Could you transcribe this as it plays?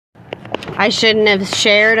I shouldn't have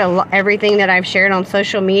shared everything that I've shared on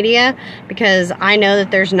social media, because I know that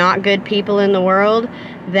there's not good people in the world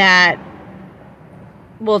that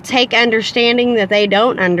will take understanding that they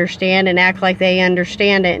don't understand and act like they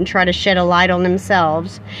understand it and try to shed a light on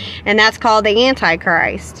themselves. And that's called the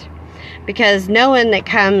Antichrist. Because no one that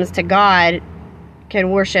comes to God can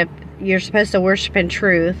worship. You're supposed to worship in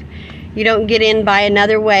truth. You don't get in by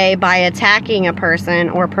another way by attacking a person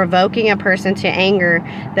or provoking a person to anger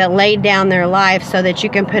that laid down their life so that you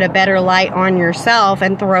can put a better light on yourself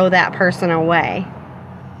and throw that person away.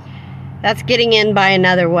 That's getting in by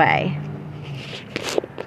another way.